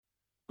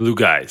Glue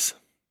guys.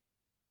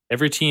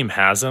 Every team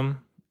has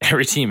them.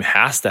 Every team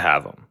has to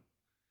have them.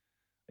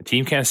 A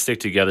team can't stick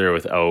together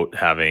without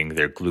having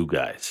their glue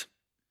guys.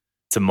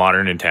 It's a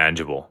modern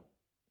intangible.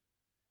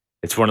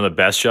 It's one of the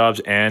best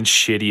jobs and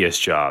shittiest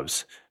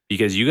jobs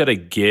because you got to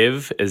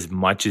give as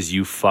much as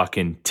you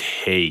fucking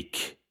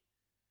take.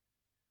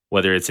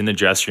 Whether it's in the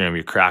dressing room,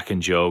 you're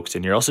cracking jokes,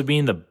 and you're also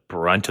being the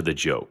brunt of the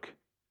joke.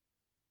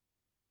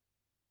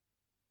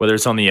 Whether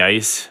it's on the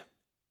ice,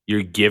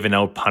 you're giving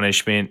out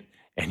punishment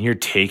and you're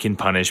taking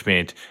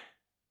punishment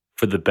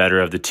for the better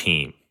of the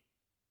team.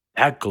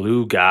 That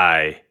glue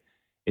guy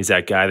is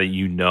that guy that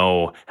you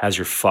know has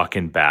your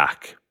fucking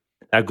back.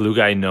 That glue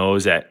guy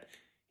knows that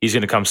he's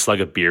going to come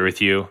slug a beer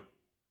with you,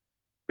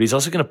 but he's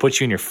also going to put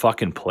you in your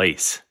fucking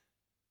place.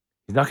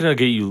 He's not going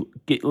to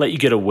let you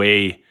get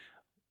away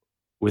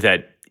with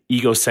that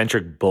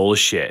egocentric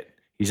bullshit.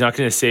 He's not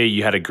going to say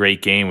you had a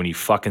great game when you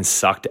fucking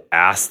sucked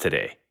ass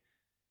today.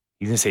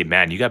 He's going to say,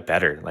 man, you got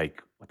better.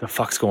 Like, what the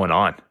fuck's going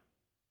on?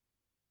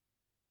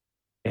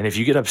 And if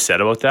you get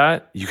upset about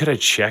that, you got to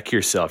check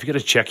yourself. You got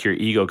to check your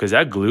ego because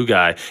that glue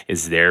guy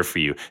is there for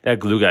you. That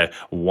glue guy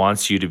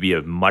wants you to be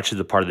as much of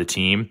the part of the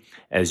team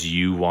as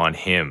you want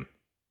him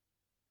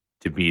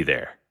to be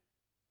there.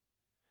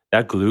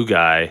 That glue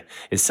guy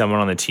is someone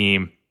on the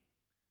team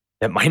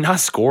that might not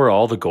score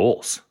all the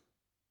goals.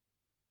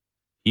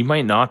 He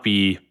might not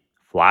be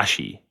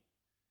flashy,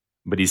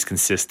 but he's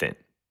consistent.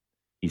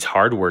 He's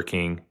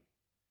hardworking.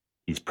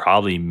 He's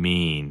probably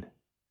mean.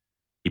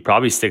 He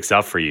probably sticks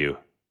up for you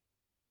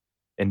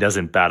and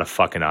doesn't bat a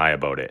fucking eye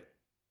about it.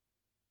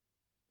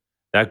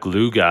 That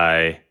glue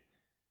guy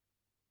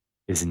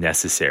is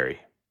necessary.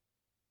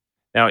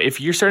 Now,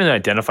 if you're starting to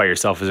identify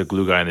yourself as a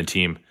glue guy on the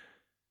team,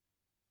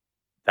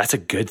 that's a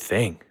good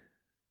thing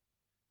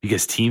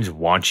because teams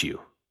want you.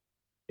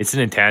 It's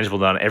an intangible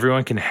that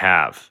everyone can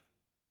have.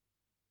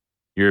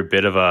 You're a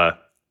bit of a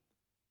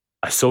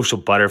social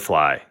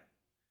butterfly.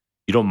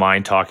 You don't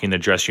mind talking in the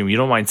dressing room. You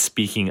don't mind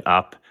speaking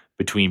up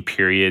between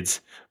periods,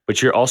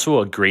 but you're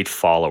also a great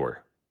follower.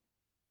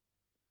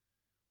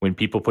 When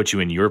people put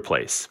you in your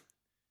place,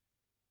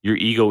 your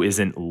ego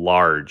isn't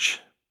large.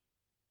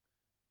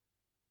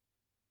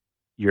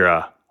 You're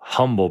a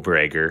humble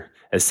bragger,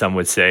 as some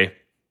would say.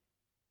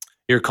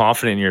 You're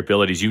confident in your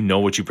abilities. You know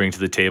what you bring to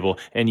the table,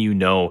 and you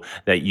know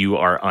that you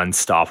are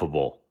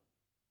unstoppable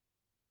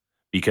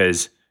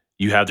because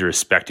you have the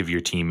respect of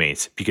your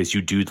teammates because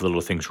you do the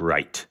little things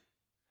right.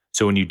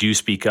 So when you do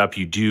speak up,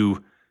 you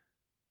do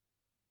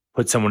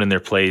put someone in their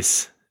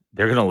place,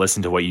 they're going to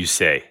listen to what you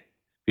say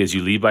because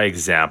you lead by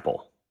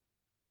example.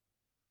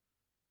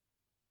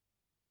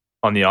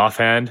 On the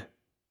offhand,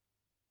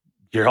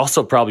 you're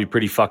also probably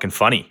pretty fucking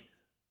funny.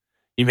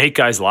 You make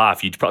guys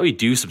laugh. You'd probably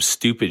do some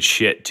stupid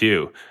shit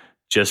too,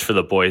 just for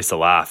the boys to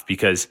laugh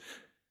because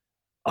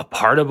a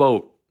part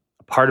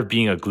of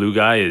being a glue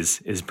guy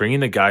is bringing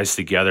the guys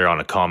together on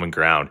a common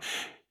ground.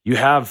 You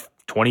have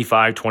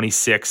 25,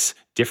 26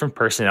 different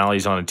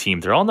personalities on a team.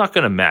 They're all not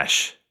going to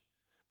mesh,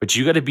 but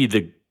you got to be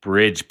the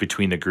bridge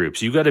between the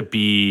groups. You got to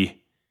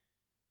be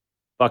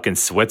fucking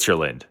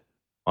Switzerland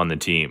on the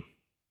team.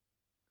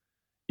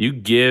 You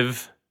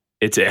give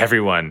it to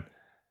everyone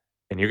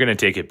and you're going to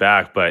take it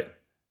back, but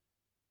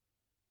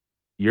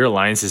your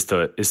alliance is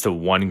to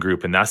one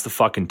group, and that's the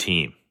fucking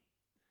team.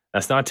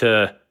 That's not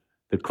to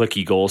the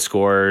cliquey goal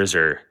scorers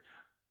or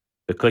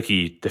the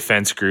cliquey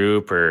defense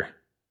group or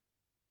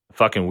the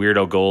fucking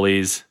weirdo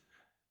goalies.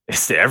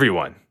 It's to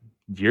everyone.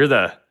 You're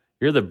the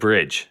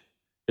bridge.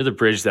 You're the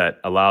bridge that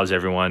allows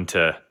everyone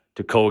to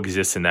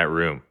coexist in that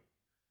room,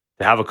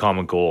 to have a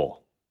common goal,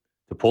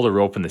 to pull the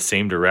rope in the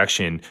same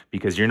direction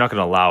because you're not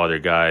going to allow other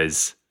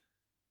guys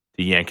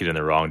to yank it in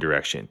the wrong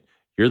direction.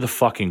 You're the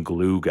fucking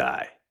glue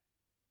guy.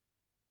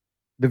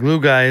 The glue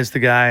guy is the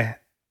guy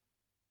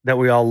that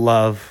we all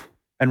love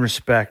and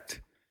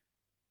respect.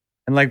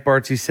 And like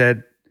Bartsy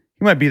said,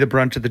 he might be the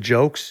brunt of the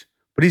jokes,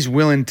 but he's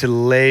willing to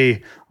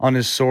lay on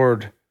his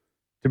sword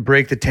to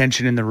break the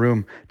tension in the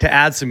room, to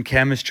add some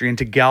chemistry and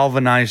to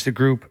galvanize the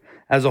group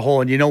as a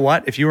whole. And you know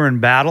what? If you were in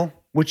battle,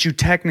 which you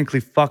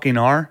technically fucking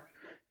are,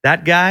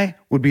 that guy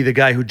would be the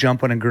guy who'd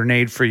jump on a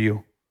grenade for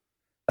you.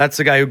 That's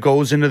the guy who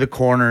goes into the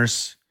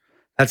corners.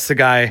 That's the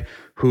guy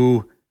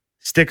who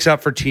sticks up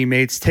for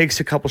teammates, takes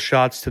a couple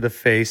shots to the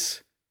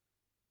face,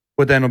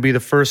 but then will be the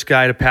first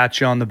guy to pat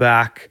you on the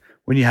back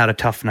when you had a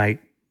tough night.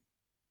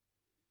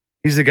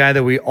 He's the guy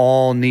that we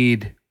all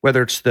need,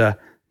 whether it's the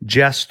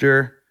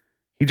jester.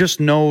 He just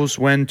knows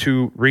when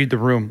to read the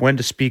room, when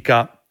to speak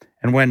up,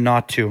 and when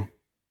not to.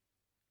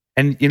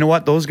 And you know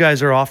what? Those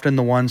guys are often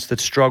the ones that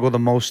struggle the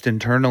most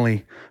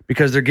internally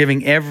because they're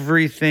giving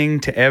everything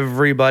to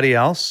everybody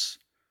else,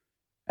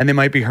 and they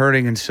might be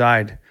hurting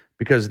inside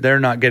because they're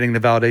not getting the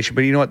validation.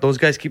 But you know what? Those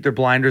guys keep their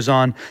blinders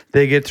on.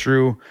 They get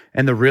through.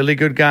 And the really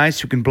good guys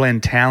who can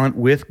blend talent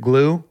with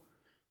glue,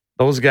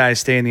 those guys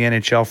stay in the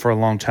NHL for a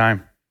long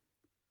time.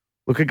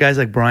 Look at guys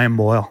like Brian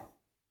Boyle.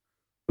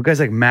 Look at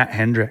guys like Matt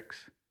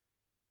Hendricks.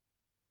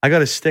 I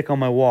got a stick on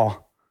my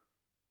wall.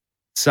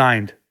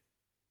 Signed.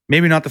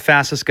 Maybe not the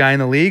fastest guy in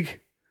the league,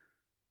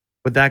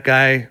 but that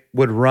guy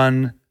would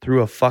run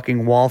through a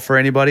fucking wall for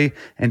anybody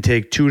and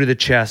take 2 to the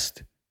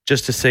chest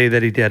just to say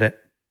that he did it.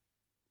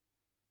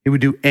 He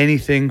would do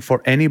anything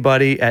for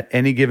anybody at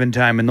any given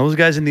time. And those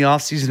guys in the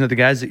offseason are the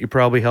guys that you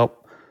probably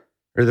help,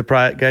 or the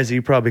guys that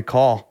you probably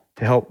call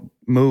to help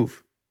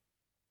move.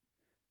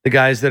 The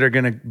guys that are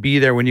going to be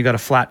there when you got a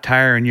flat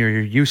tire and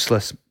you're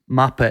useless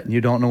muppet and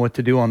you don't know what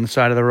to do on the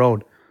side of the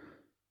road.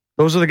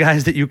 Those are the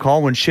guys that you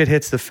call when shit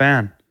hits the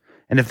fan.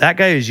 And if that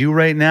guy is you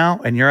right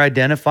now and you're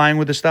identifying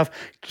with the stuff,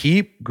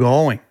 keep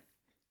going.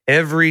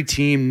 Every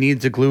team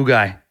needs a glue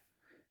guy.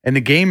 And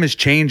the game is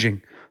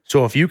changing.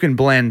 So if you can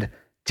blend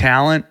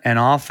talent and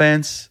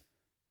offense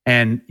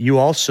and you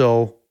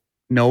also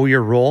know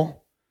your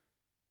role,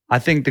 I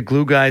think the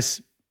glue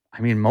guys,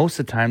 most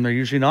of the time they're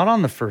usually not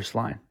on the first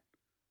line,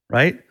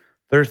 right?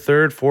 They're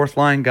third, fourth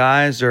line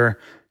guys or,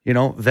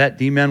 vet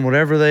D-men,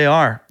 whatever they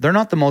are. They're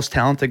not the most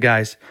talented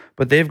guys,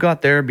 but they've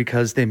got there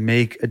because they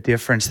make a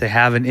difference. They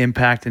have an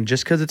impact. And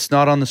just because it's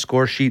not on the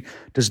score sheet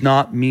does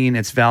not mean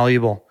it's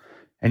valuable.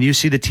 And you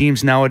see the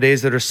teams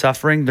nowadays that are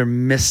suffering, they're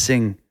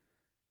missing.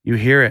 You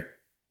hear it.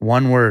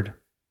 One word.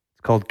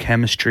 It's called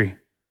chemistry.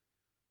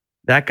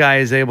 That guy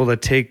is able to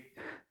take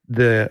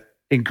the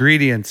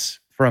ingredients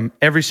from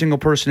every single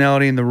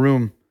personality in the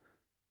room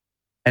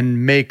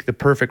and make the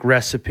perfect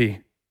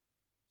recipe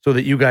so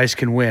that you guys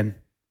can win.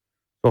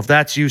 So if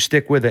that's you,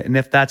 stick with it. And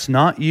if that's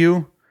not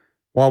you,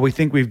 well, we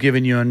think we've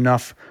given you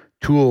enough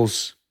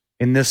tools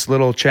in this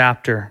little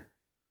chapter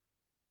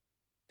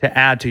to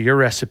add to your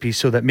recipe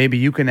so that maybe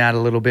you can add a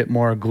little bit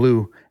more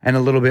glue and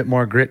a little bit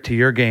more grit to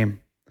your game.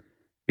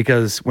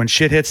 Because when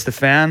shit hits the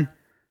fan,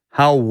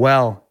 how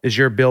well is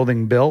your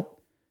building built?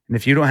 And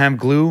if you don't have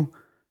glue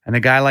and a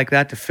guy like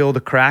that to fill the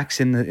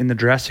cracks in the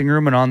dressing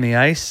room and on the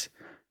ice,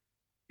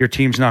 your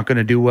team's not going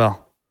to do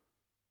well.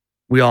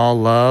 We all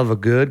love a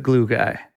good glue guy.